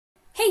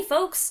Hey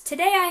folks,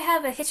 today I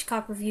have a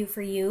Hitchcock review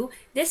for you.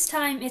 This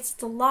time it's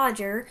The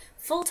Lodger,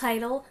 full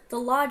title, The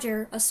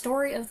Lodger, A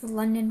Story of the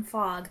London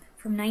Fog,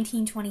 from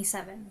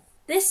 1927.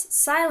 This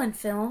silent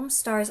film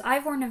stars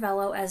Ivor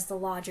Novello as the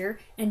Lodger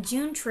and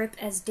June Tripp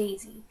as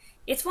Daisy.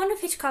 It's one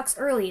of Hitchcock's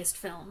earliest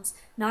films,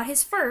 not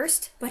his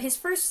first, but his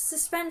first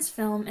suspense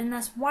film and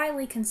thus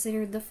widely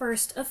considered the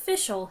first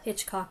official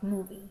Hitchcock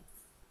movie.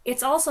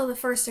 It's also the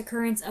first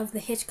occurrence of the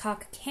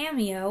Hitchcock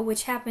cameo,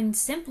 which happened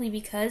simply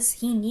because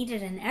he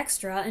needed an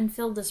extra and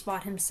filled the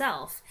spot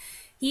himself.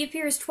 He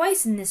appears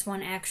twice in this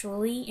one,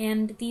 actually,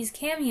 and these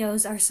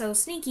cameos are so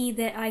sneaky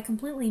that I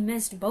completely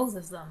missed both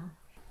of them.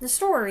 The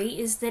story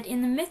is that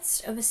in the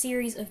midst of a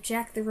series of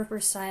Jack the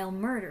Ripper-style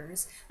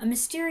murders, a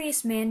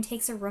mysterious man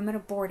takes a room at a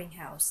boarding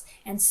house,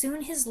 and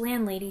soon his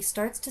landlady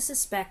starts to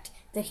suspect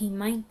that he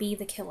might be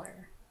the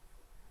killer.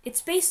 It's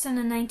based on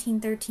a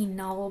 1913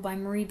 novel by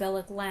Marie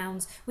Belloc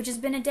Lowndes, which has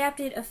been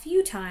adapted a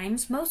few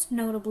times, most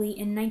notably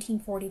in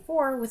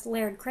 1944 with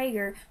Laird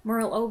Crager,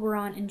 Merle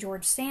Oberon, and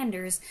George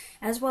Sanders,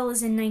 as well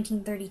as in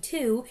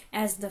 1932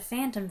 as The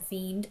Phantom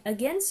Fiend,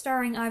 again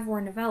starring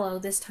Ivor Novello,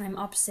 this time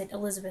opposite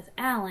Elizabeth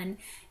Allen,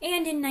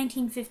 and in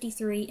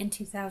 1953 and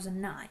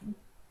 2009.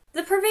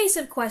 The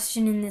pervasive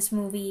question in this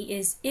movie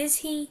is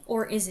he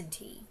or isn't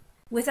he?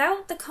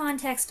 Without the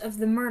context of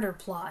the murder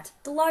plot,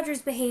 the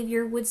Lodger's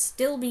behavior would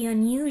still be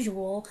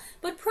unusual,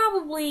 but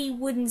probably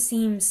wouldn't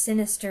seem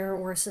sinister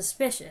or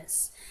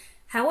suspicious.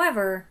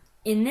 However,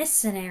 in this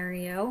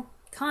scenario,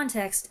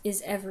 context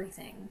is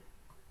everything.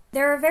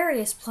 There are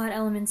various plot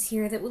elements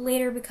here that would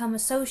later become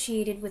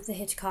associated with the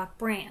Hitchcock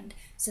brand.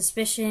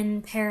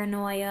 Suspicion,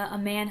 paranoia, a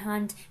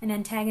manhunt, an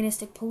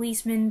antagonistic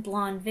policeman,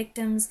 blonde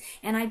victims,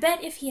 and I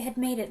bet if he had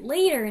made it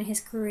later in his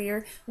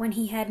career, when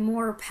he had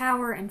more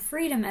power and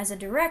freedom as a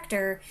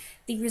director,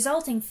 the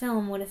resulting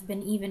film would have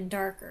been even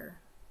darker.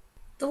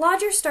 The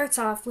Lodger starts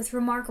off with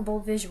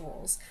remarkable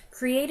visuals,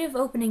 creative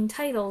opening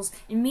titles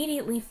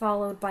immediately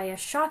followed by a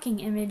shocking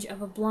image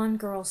of a blonde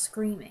girl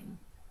screaming.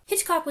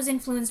 Hitchcock was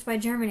influenced by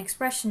German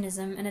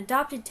Expressionism and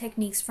adopted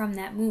techniques from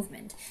that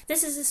movement.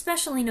 This is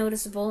especially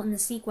noticeable in the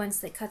sequence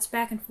that cuts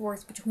back and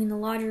forth between the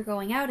lodger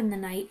going out in the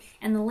night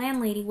and the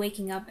landlady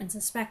waking up and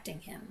suspecting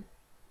him.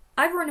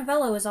 Ivor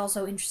Novello is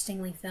also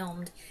interestingly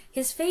filmed.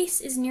 His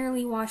face is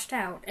nearly washed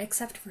out,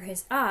 except for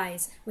his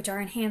eyes, which are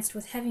enhanced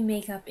with heavy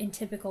makeup in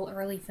typical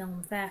early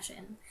film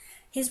fashion.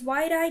 His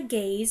wide-eyed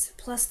gaze,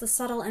 plus the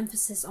subtle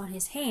emphasis on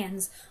his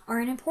hands, are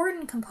an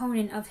important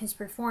component of his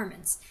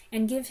performance,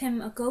 and give him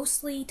a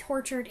ghostly,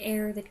 tortured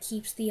air that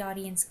keeps the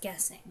audience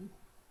guessing.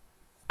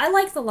 I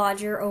like The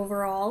Lodger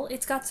overall.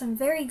 It's got some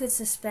very good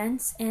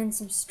suspense and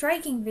some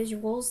striking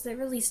visuals that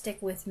really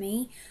stick with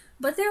me,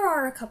 but there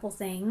are a couple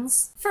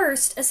things.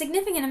 First, a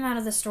significant amount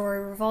of the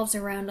story revolves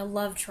around a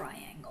love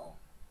triangle.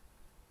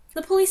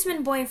 The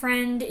policeman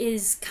boyfriend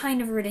is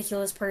kind of a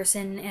ridiculous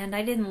person, and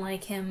I didn't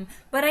like him,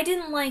 but I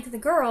didn't like the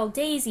girl,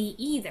 Daisy,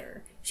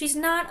 either. She's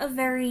not a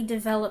very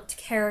developed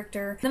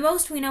character. The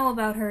most we know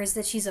about her is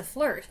that she's a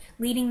flirt,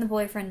 leading the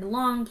boyfriend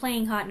along,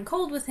 playing hot and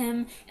cold with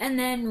him, and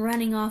then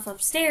running off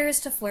upstairs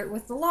to flirt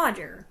with the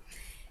lodger.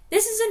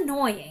 This is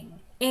annoying,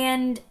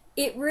 and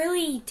it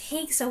really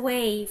takes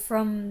away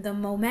from the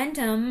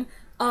momentum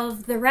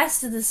of the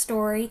rest of the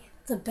story,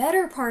 the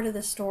better part of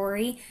the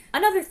story.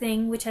 Another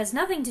thing, which has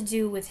nothing to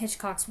do with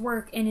Hitchcock's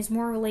work and is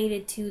more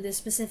related to the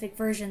specific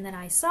version that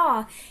I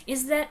saw,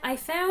 is that I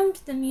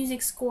found the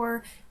music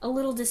score a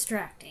little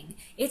distracting.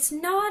 It's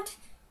not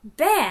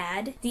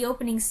bad, the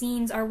opening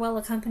scenes are well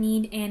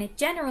accompanied and it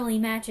generally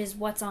matches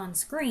what's on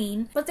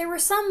screen, but there were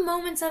some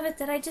moments of it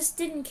that I just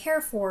didn't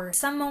care for.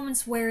 Some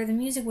moments where the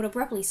music would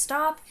abruptly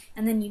stop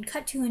and then you'd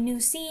cut to a new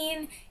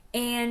scene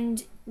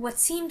and what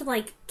seemed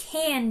like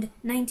canned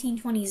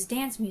 1920s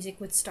dance music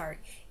would start.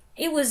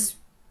 It was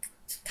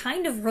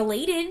kind of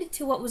related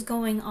to what was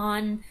going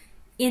on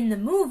in the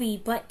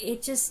movie, but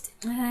it just...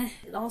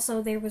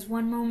 Also, there was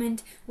one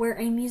moment where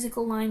a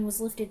musical line was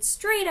lifted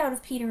straight out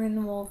of Peter and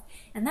the Wolf,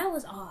 and that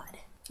was odd.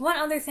 One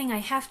other thing I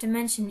have to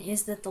mention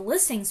is that the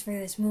listings for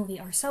this movie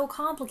are so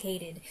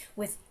complicated,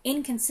 with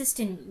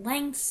inconsistent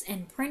lengths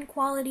and print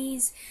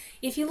qualities.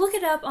 If you look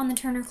it up on the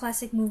Turner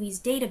Classic Movies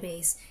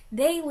database,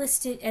 they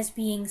list it as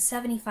being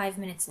 75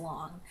 minutes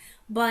long.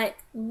 But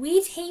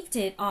we taped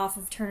it off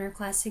of Turner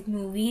Classic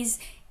Movies,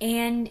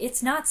 and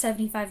it's not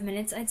 75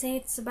 minutes, I'd say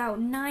it's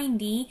about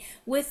 90,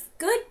 with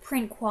good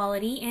print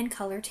quality and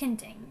color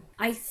tinting.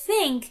 I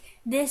think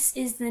this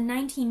is the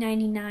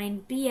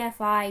 1999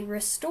 BFI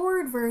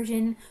restored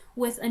version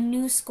with a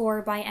new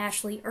score by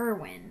Ashley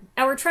Irwin.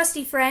 Our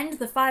trusty friend,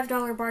 the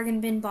 $5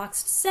 bargain bin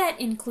boxed set,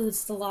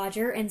 includes The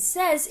Lodger and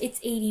says it's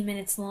 80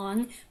 minutes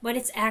long, but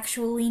it's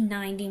actually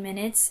 90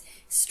 minutes.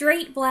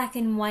 Straight black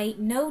and white,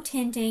 no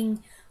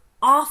tinting,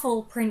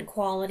 awful print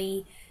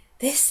quality.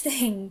 This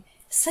thing,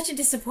 such a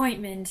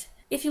disappointment.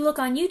 If you look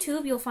on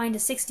YouTube, you'll find a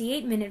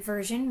 68-minute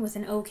version with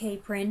an okay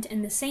print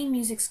and the same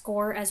music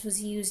score as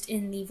was used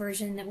in the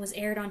version that was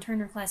aired on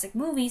Turner Classic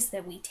Movies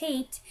that we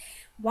taped,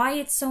 Why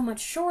it's so much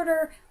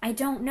shorter, I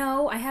don't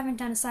know. I haven't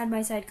done a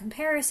side-by-side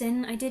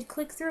comparison. I did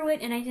click through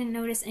it and I didn't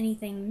notice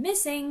anything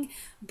missing,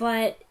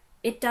 but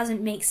it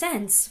doesn't make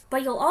sense.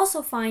 But you'll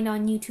also find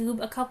on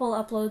YouTube a couple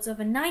uploads of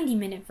a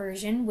 90-minute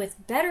version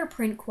with better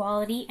print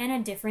quality and a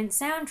different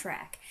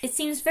soundtrack. It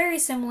seems very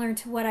similar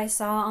to what I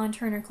saw on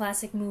Turner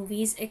Classic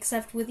Movies,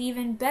 except with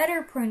even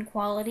better print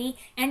quality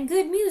and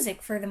good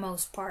music for the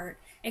most part.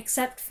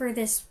 Except for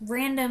this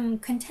random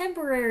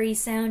contemporary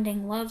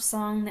sounding love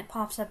song that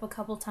pops up a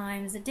couple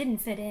times that didn't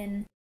fit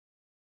in.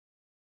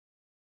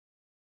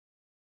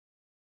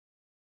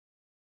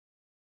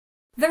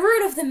 The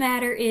root of the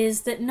matter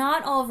is that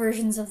not all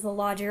versions of The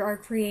Lodger are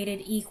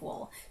created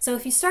equal. So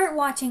if you start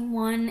watching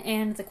one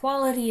and the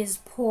quality is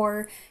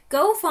poor,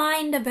 go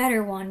find a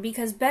better one,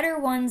 because better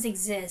ones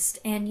exist,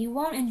 and you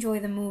won't enjoy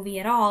the movie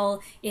at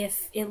all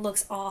if it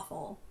looks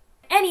awful.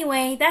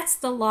 Anyway, that's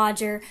The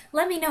Lodger.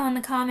 Let me know in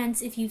the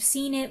comments if you've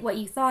seen it, what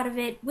you thought of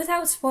it,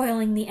 without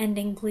spoiling the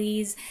ending,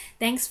 please.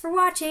 Thanks for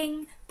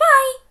watching.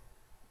 Bye!